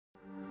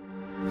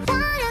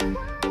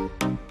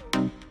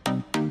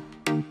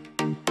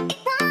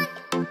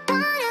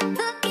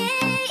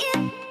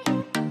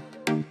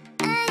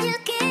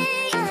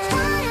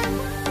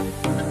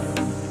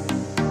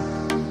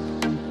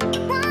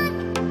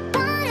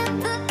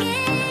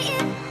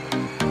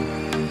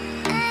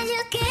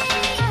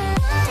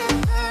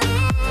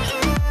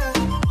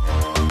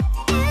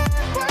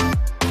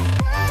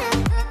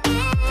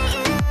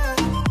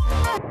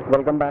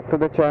Welcome back to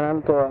the channel.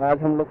 तो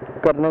आज हम लोग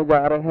करने जा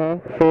रहे हैं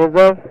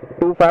फेजर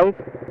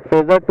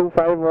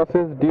 25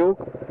 वर्सेस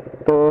ड्यूक।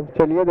 तो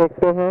चलिए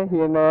देखते हैं।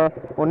 ये नया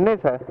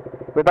 19 है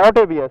विदाउट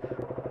एबीएस,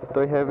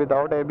 तो ये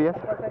विदाउट एबीएस।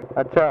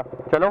 अच्छा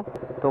चलो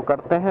तो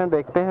करते हैं,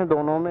 देखते हैं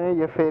दोनों में।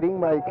 ये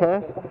फेयरिंग बाइक है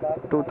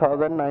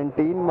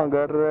 2019,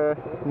 मगर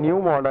न्यू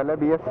मॉडल है।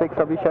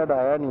 BS6 अभी शायद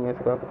आया नहीं है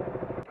इसका।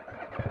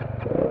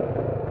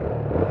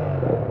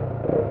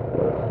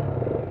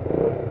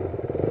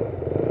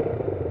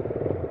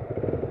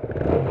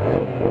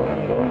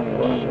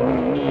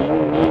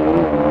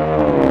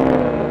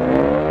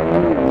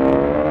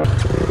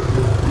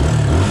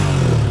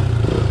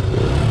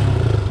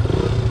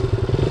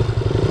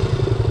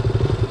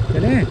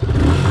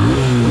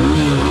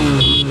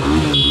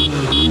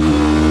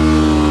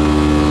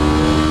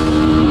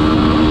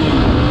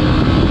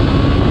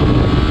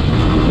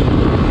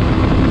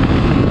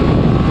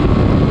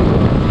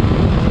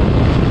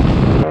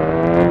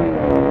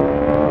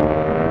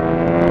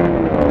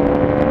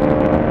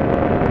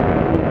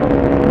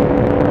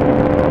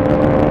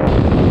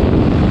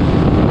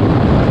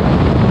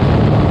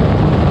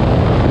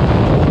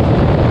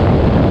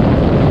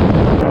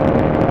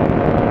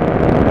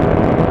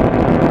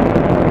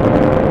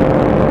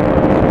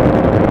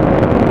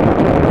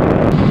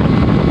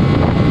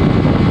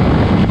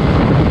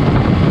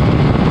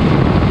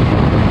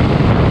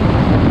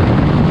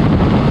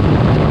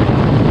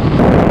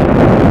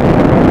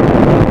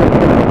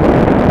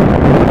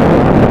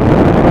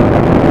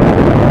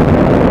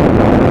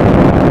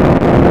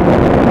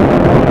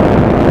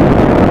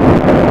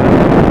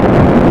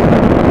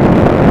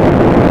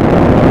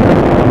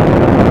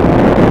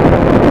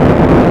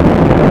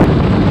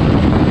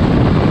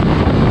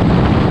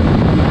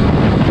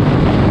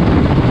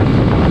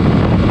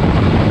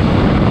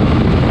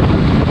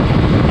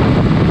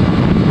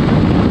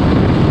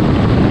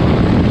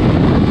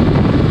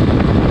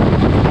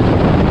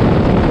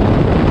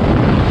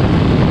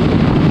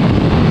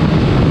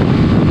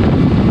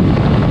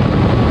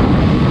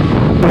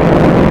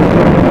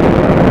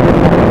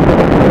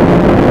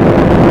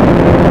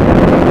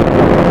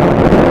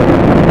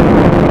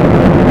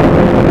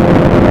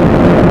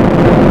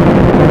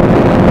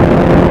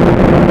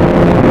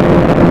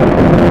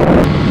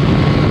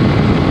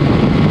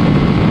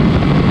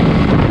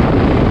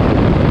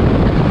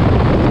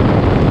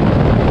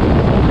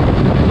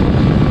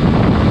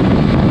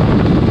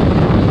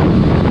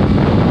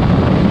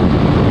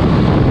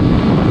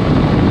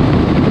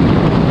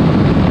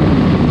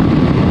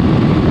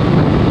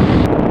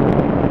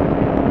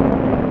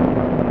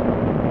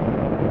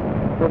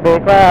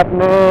 देखा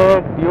आपने,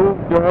 ड्यूक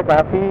जो है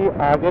काफ़ी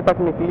आगे तक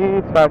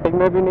निकली, स्टार्टिंग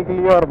में भी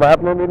निकली और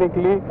बाद में भी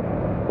निकली,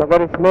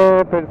 मगर इसने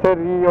फिर से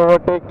री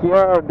ओवरटेक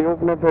किया और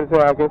ड्यूक ने फिर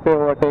से आगे से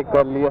ओवरटेक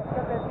कर लिया।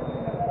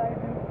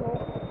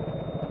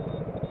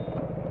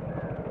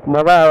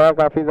 मज़ा आया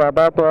काफ़ी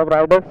ज़्यादा। तो अब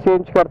राइडर्स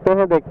चेंज करते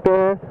हैं, देखते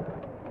हैं।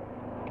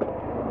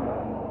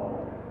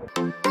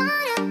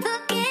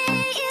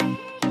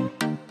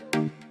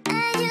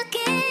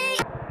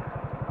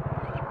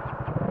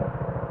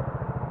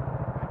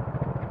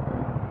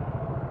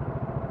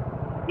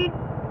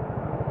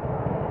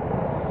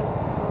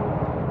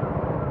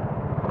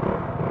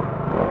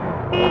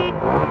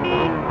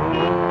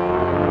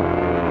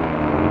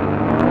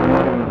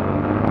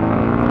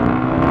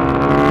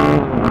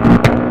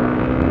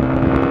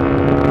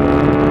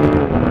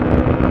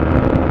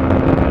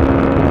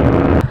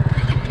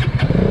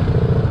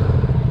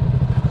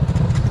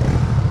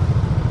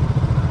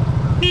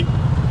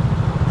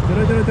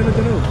 चलो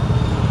चलो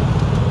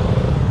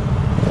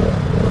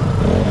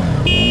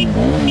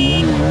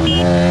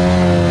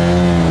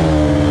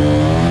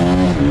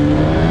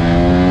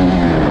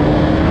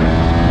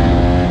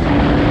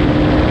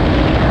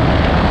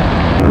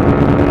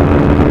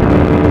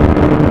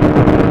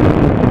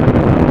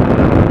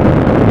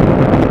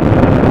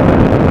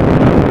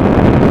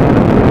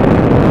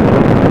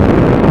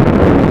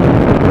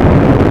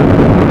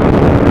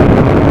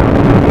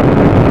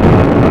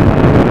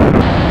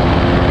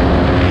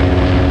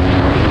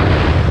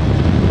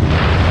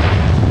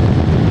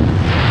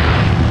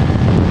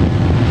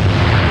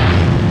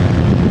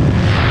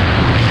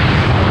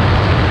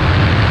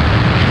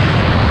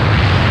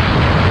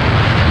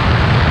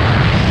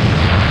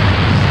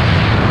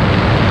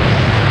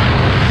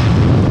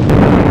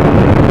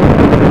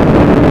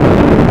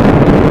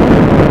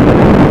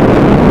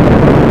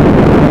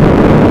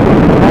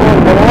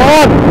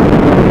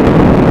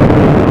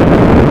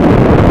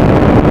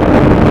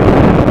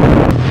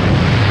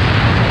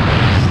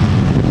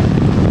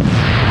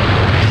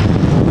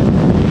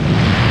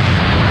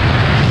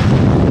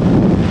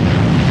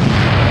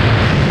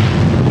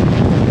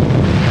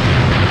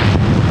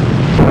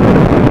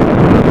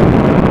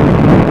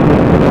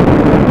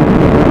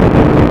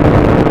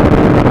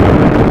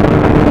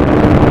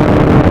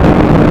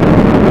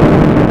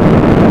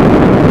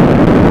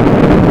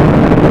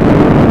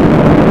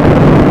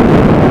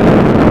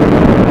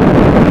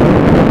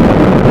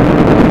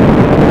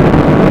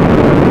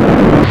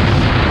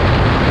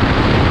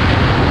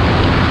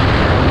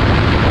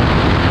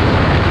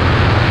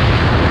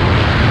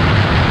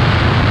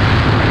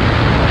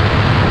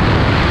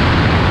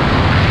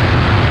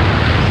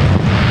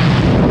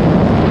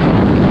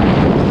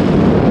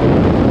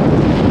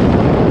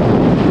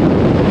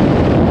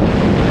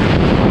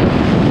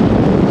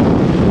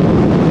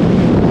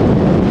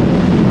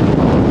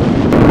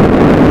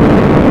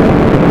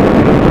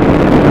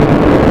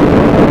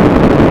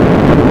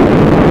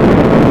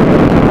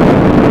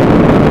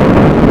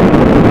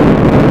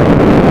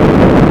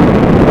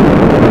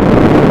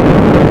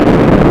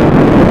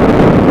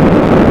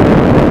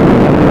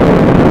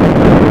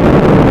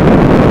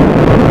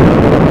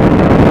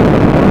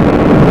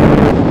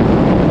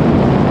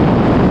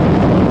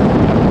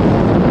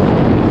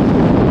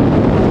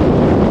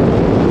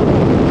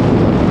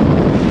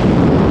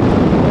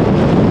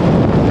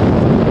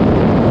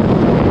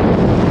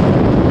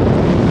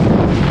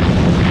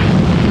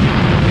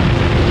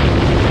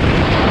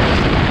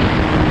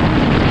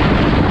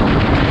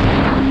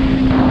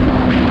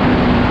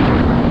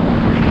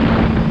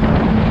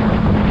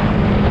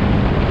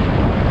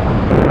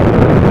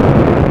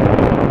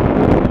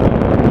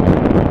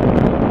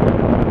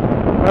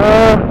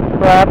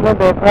आपने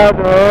देखा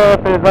जो है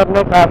फेजर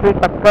ने काफ़ी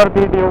टक्कर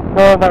दी ड्यूक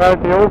को, मगर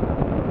ड्यूक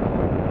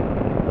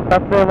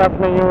तब फेमस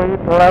नहीं हुई।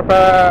 थोड़ा सा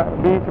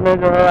बीच में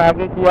जो है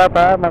आगे किया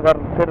था, मगर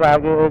फिर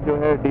आगे जो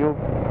है ड्यूक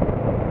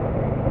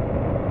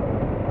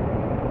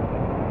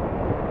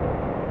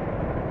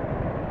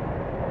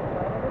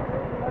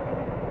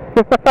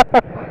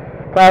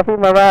काफ़ी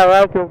मज़ा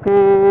आया, क्योंकि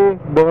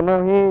दोनों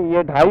ही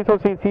ये 250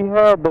 सीसी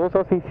है और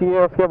 200 सीसी है,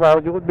 उसके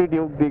बावजूद भी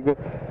ड्यूक दी गई।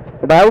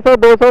 250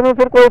 200 में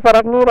फिर कोई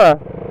फर्क नहीं रहा।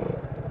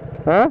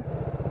 हाँ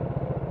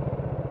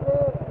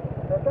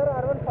बेहतर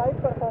R15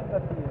 परफॉर्म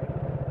करती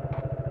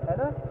है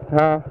ना?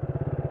 हाँ,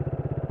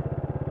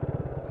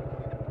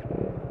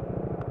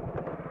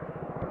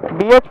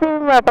 बीएचपी भी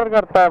मैटर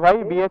करता है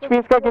भाई। बीएचपी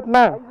इसका कितना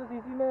है? 250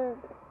 सीसी में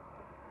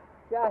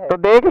क्या है? तो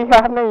देख लिया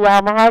आपने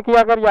यामाहा की,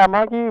 अगर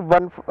यामाहा की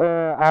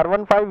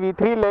R15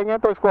 V3 लेंगे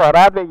तो इसको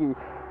हरा देगी।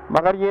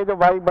 मगर ये जो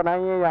बाइक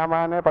बनाई है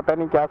यामाहा ने, पता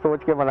नहीं क्या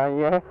सोच के बनाई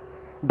है,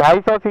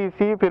 250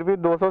 सीसी फिर भी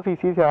 200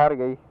 सीसी से हार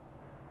गई।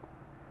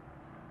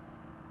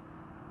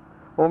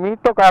 उम्मीद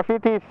तो काफी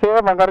थी इससे,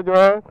 मगर जो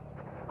है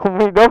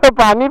उम्मीदों पे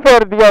पानी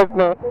फेर दिया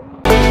इसने।